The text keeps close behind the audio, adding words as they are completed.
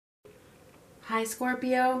Hi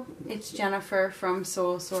Scorpio, it's Jennifer from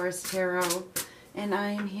Soul Source Tarot, and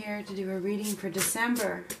I am here to do a reading for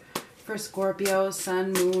December for Scorpio,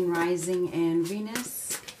 Sun, Moon, Rising, and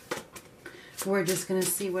Venus. We're just going to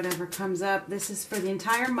see whatever comes up. This is for the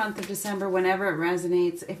entire month of December, whenever it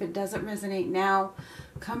resonates. If it doesn't resonate now,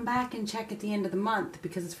 come back and check at the end of the month,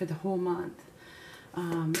 because it's for the whole month.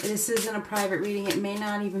 This isn't a private reading. It may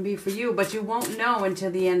not even be for you, but you won't know until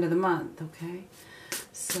the end of the month, okay?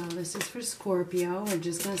 So this is for Scorpio. We're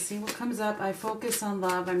just going to see what comes up. I focus on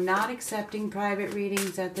love. I'm not accepting private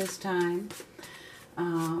readings at this time.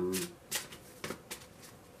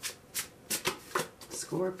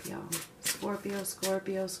 Scorpio. Scorpio,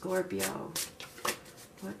 Scorpio, Scorpio.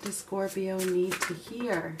 What does Scorpio need to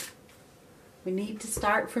hear? We need to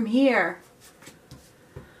start from here.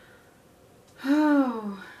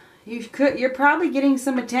 Oh, you're probably getting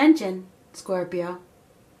some attention, Scorpio.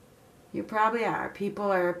 You probably are.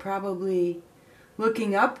 People are probably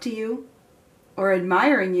looking up to you or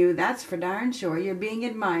admiring you. That's for darn sure. You're being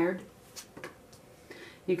admired.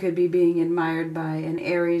 You could be being admired by an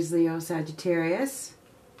Aries, Leo, Sagittarius.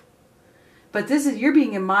 But you're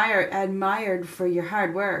being admired for your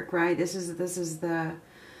hard work, right? This is the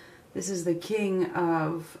king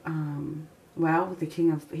of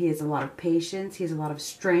he has a lot of patience, he has a lot of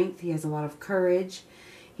strength, he has a lot of courage,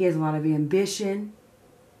 he has a lot of ambition.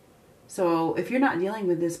 So if you're not dealing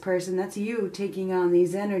with this person, that's you taking on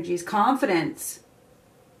these energies. Confidence.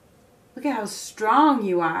 Look at how strong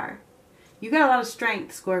you are. You got a lot of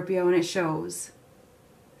strength, Scorpio, and it shows.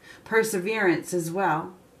 Perseverance as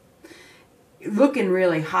well. You're looking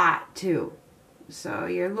really hot, too. So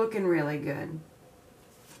you're looking really good.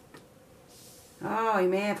 Oh, you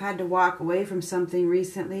may have had to walk away from something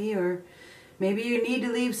recently, or maybe you need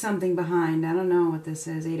to leave something behind. I don't know what this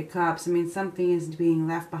is. 8 of Cups. I mean, something is being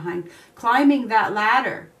left behind. Climbing that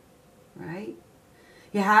ladder, right?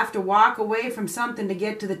 You have to walk away from something to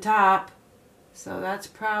get to the top. So that's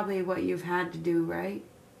probably what you've had to do, right?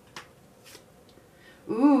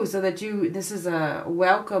 Ooh, so that this is a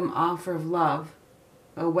welcome offer of love.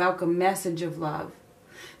 A welcome message of love.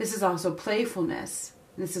 This is also playfulness.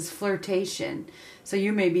 This is flirtation. So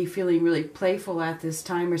you may be feeling really playful at this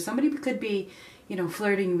time, or somebody could be,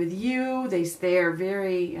 flirting with you. They are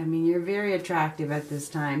very, you're very attractive at this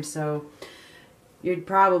time. So you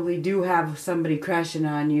probably do have somebody crushing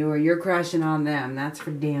on you, or you're crushing on them. That's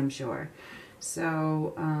for damn sure.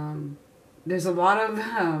 So there's a lot of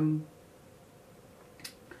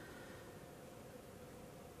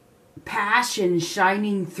passion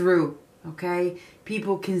shining through, okay?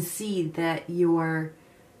 People can see that you're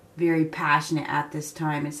very passionate at this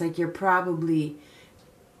time. It's like you're probably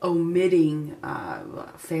omitting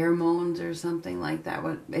pheromones or something like that.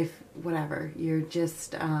 Whatever. You're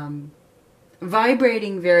just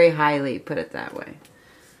vibrating very highly, put it that way.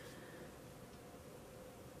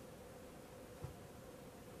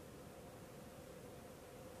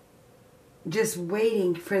 Just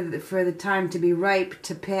waiting for the time to be ripe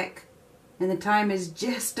to pick. And the time is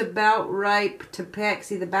just about ripe to pick.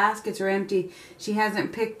 See, the baskets are empty. She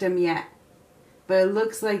hasn't picked them yet. But it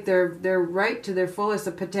looks like they're ripe to their fullest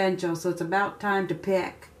of potential. So it's about time to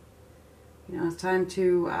pick. It's time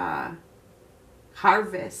to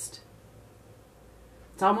harvest.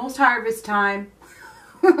 It's almost harvest time.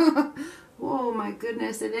 Oh my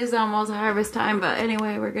goodness, it is almost harvest time. But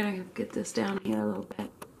anyway, we're going to get this down here a little bit.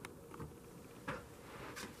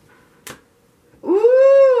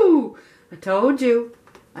 Ooh! I told you.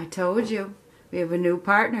 We have a new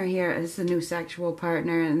partner here. This is a new sexual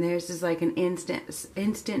partner, and theirs is like an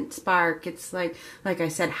instant spark. It's like I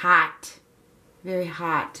said, hot. Very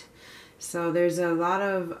hot. So there's a lot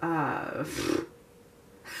of,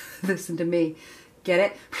 listen to me. Get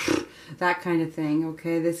it? That kind of thing,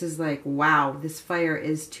 okay? This is like, wow, this fire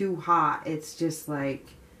is too hot. It's just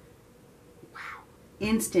like, wow.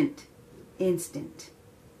 Instant.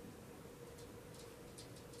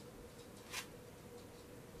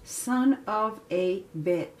 Son of a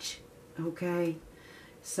bitch. Okay.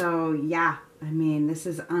 So, yeah. This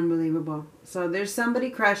is unbelievable. So, there's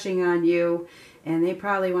somebody crushing on you, and they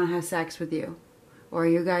probably want to have sex with you. Or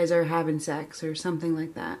you guys are having sex, or something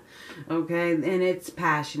like that. Okay. And it's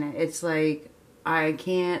passionate. It's like, I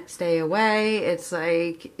can't stay away. It's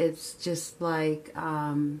like, it's just like,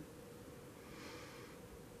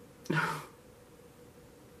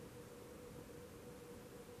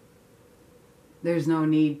 there's no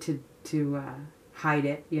need to hide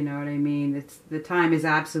it, you know what I mean? The time is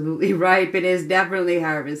absolutely ripe. It is definitely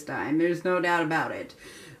harvest time. There's no doubt about it.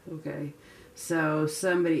 Okay. So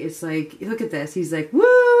it's like, look at this. He's like,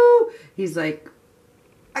 woo! He's like,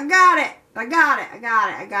 I got it! I got it. I got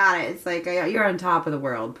it. I got it. It's like you're on top of the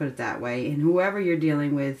world, put it that way. And whoever you're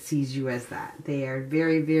dealing with sees you as that. They are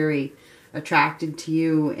very, very attracted to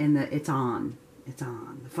you, and it's on. It's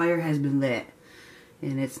on. The fire has been lit.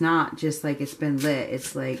 And it's not just like it's been lit.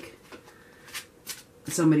 It's like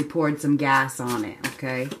somebody poured some gas on it,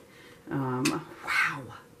 okay? Wow. Wow.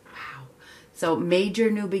 So major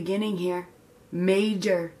new beginning here.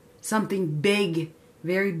 Major. Something big.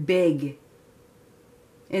 Very big.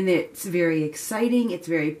 And it's very exciting. It's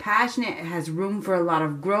very passionate. It has room for a lot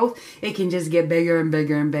of growth. It can just get bigger and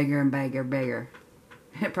bigger and bigger and bigger and bigger.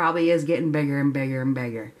 It probably is getting bigger and bigger and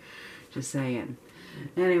bigger. Just saying.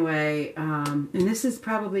 Anyway, and this is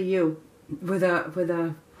probably you with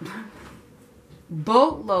a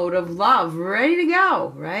boatload of love ready to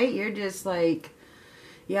go, right? You're just like,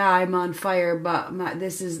 yeah, I'm on fire, but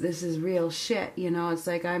this is real shit, you know. It's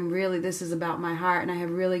like this is about my heart, and I have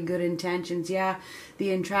really good intentions. Yeah,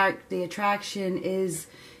 the attraction is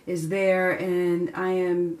there, and I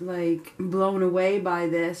am like blown away by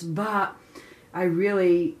this, but I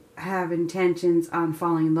really have intentions on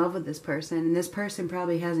falling in love with this person, and this person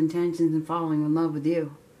probably has intentions in falling in love with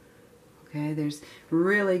you. Okay, there's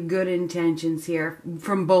really good intentions here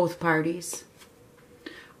from both parties.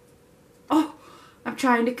 Oh, I'm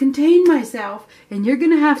trying to contain myself, and you're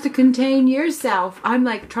going to have to contain yourself. I'm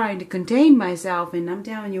like trying to contain myself, and I'm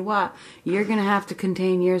telling you what, you're going to have to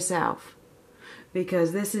contain yourself.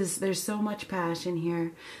 Because there's so much passion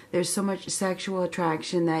here. There's so much sexual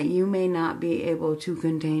attraction that you may not be able to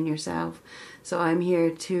contain yourself. So I'm here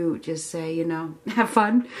to just say, you know, have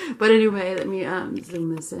fun. But anyway, let me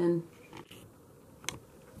zoom this in.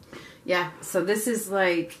 Yeah, so this is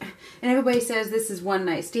like, and everybody says this is one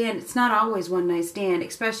night stand. It's not always one night stand,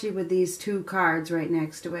 especially with these two cards right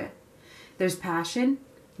next to it. There's passion,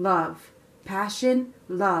 love. Passion,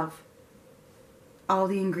 love. All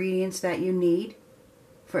the ingredients that you need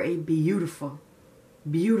for a beautiful,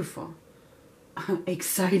 beautiful,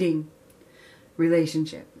 exciting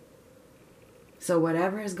relationship. So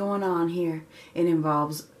whatever is going on here, it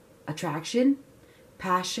involves attraction,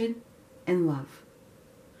 passion, and love.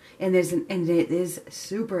 And it is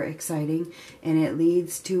super exciting, and it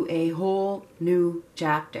leads to a whole new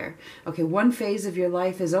chapter. Okay, one phase of your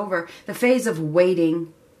life is over. The phase of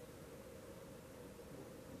waiting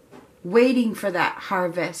for that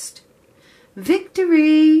harvest.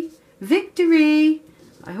 Victory! Victory!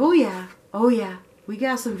 Oh yeah, we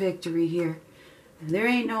got some victory here. There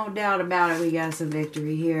ain't no doubt about it, we got some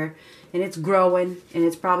victory here. And it's growing, and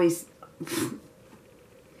it's probably...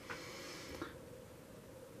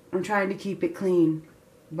 I'm trying to keep it clean,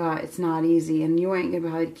 but it's not easy, and you ain't gonna be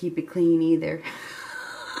able to keep it clean either.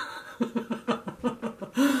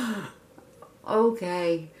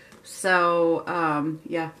 Okay, so,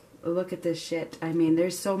 yeah. Look at this shit. I mean,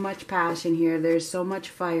 there's so much passion here. There's so much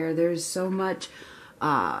fire. There's so much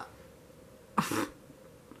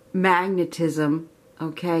magnetism,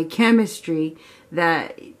 okay, chemistry,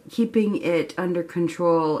 that keeping it under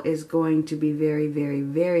control is going to be very, very,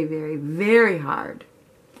 very, very, very hard.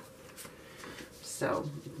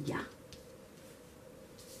 So, yeah.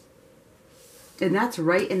 And that's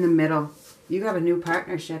right in the middle. You have a new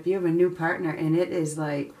partnership. You have a new partner, and it is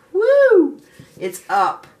like, woo! It's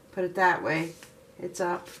up. Put it that way. It's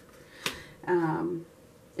up. And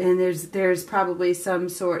there's probably some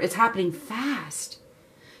sort... It's happening fast.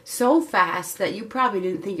 So fast that you probably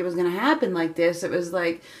didn't think it was going to happen like this. It was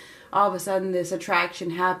like all of a sudden this attraction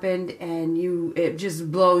happened, and it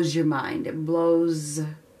just blows your mind. It blows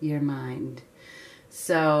your mind.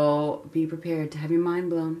 So be prepared to have your mind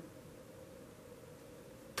blown.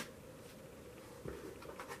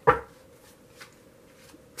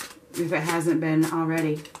 If it hasn't been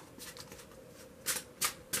already.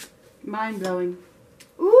 Mind-blowing.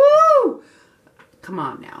 Ooh! Come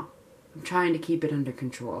on now. I'm trying to keep it under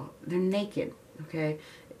control. They're naked, okay?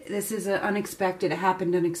 This is unexpected. It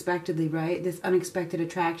happened unexpectedly, right? This unexpected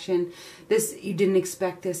attraction. You didn't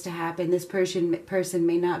expect this to happen. This person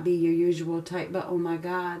may not be your usual type, but oh my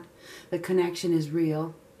God. The connection is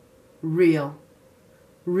real. Real.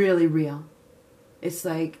 Really real. It's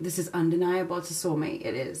like, this is undeniable. It's a soulmate.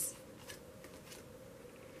 It is.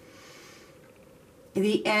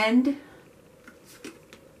 The end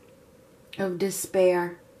of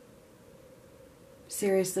despair.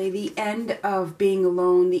 Seriously, the end of being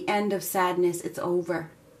alone, the end of sadness, it's over.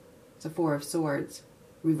 It's a Four of Swords.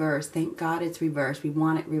 Reverse. Thank God it's reversed. We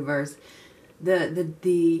want it reversed.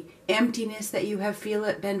 The emptiness that you have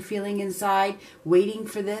been feeling inside, waiting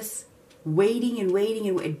for this, waiting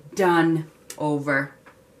and done. Over.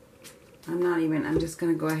 I'm just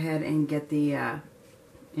going to go ahead and get the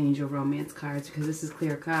Angel Romance cards, because this is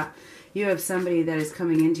clear cut. You have somebody that is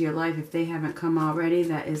coming into your life, if they haven't come already,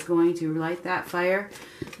 that is going to light that fire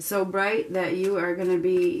so bright that you are going to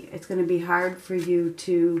be, it's going to be hard for you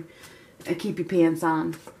to keep your pants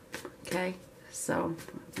on. Okay? So,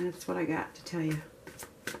 that's what I got to tell you.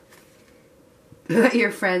 Let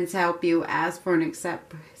your friends help you. Ask for and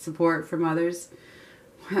accept support from others.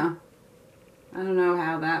 Well, I don't know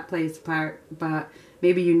how that plays a part, but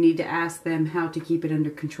maybe you need to ask them how to keep it under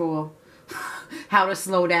control. How to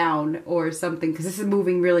slow down or something, because this is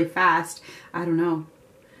moving really fast. I don't know.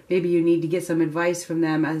 Maybe you need to get some advice from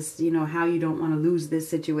them as, you know, how you don't want to lose this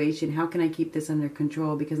situation. How can I keep this under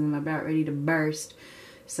control because I'm about ready to burst?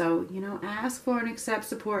 So, you know, ask for and accept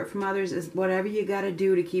support from others is whatever you got to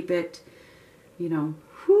do to keep it, you know,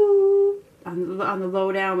 whoo, on the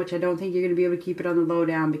low down, which I don't think you're going to be able to keep it on the low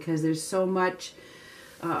down because there's so much,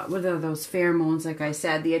 what are those pheromones, like I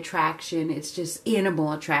said, the attraction, it's just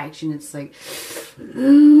animal attraction. It's like,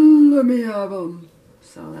 let me have them.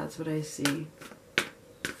 So that's what I see.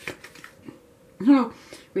 Oh,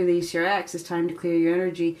 release your ex. It's time to clear your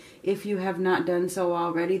energy. If you have not done so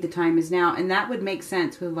already, the time is now. And that would make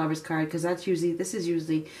sense with the Lover's card because that's usually, this is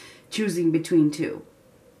usually choosing between two.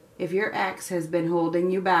 If your ex has been holding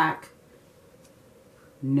you back,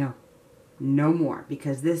 no more,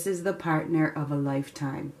 because this is the partner of a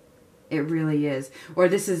lifetime. It really is. Or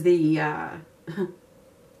this is the, I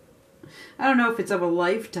don't know if it's of a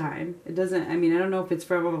lifetime. It doesn't, I mean, I don't know if it's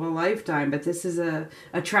from a lifetime, but this is a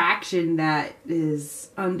attraction that is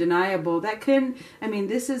undeniable. That can, I mean,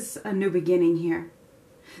 this is a new beginning here.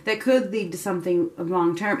 That could lead to something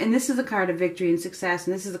long term. And this is a card of victory and success,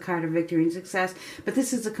 and this is a card of victory and success. But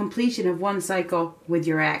this is a completion of one cycle with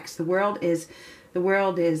your ex. The world is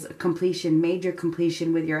a completion, major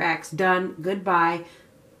completion with your ex. Done. Goodbye.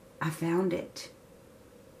 I found it.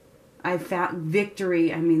 I found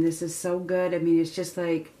victory. I mean, this is so good. I mean, it's just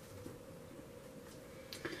like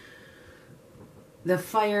the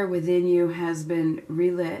fire within you has been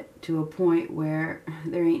relit to a point where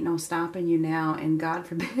there ain't no stopping you now. And God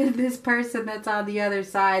forbid this person that's on the other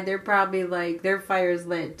side, they're probably like, their fire's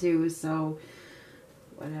lit too. So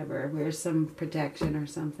whatever, wear some protection or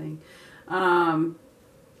something.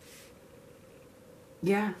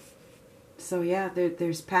 Yeah. So yeah,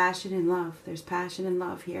 there's passion and love. There's passion and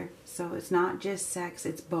love here. So it's not just sex,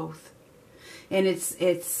 it's both. And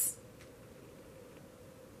it's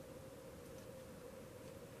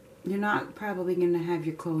you're not probably going to have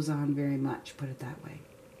your clothes on very much, put it that way.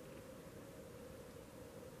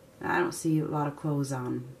 I don't see a lot of clothes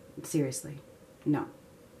on, seriously. No.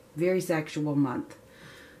 Very sexual month.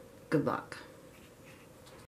 Good luck.